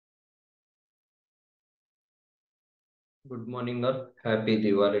Good morning all. Happy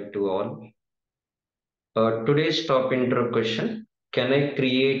Diwali to all. Today's top intro question. Can I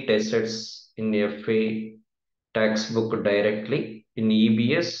create assets in FA tax book directly? In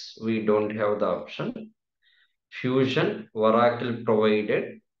EBS, we don't have the option. Fusion, Oracle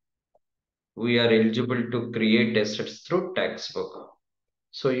provided, we are eligible to create assets through tax book.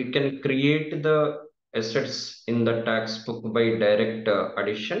 So you can create the assets in the tax book by direct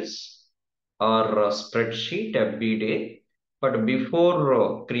additions or spreadsheet every day. But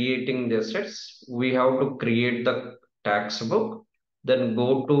before creating the assets, we have to create the tax book. Then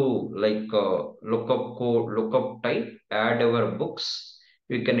go to like lookup code, lookup type, add our books.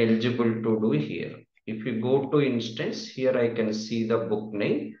 We can eligible to do here. If you go to instance, here I can see the book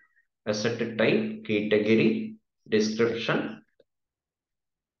name, asset type, category, description.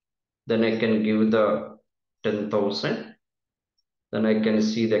 Then I can give the 10,000. Then I can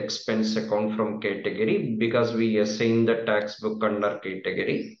see the expense account from category because we assign the tax book under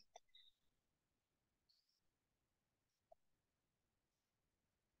category.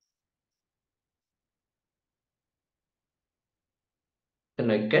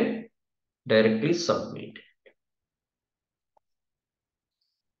 Then I can directly submit.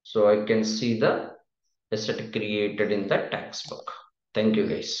 So I can see the asset created in the tax book. Thank you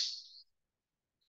guys.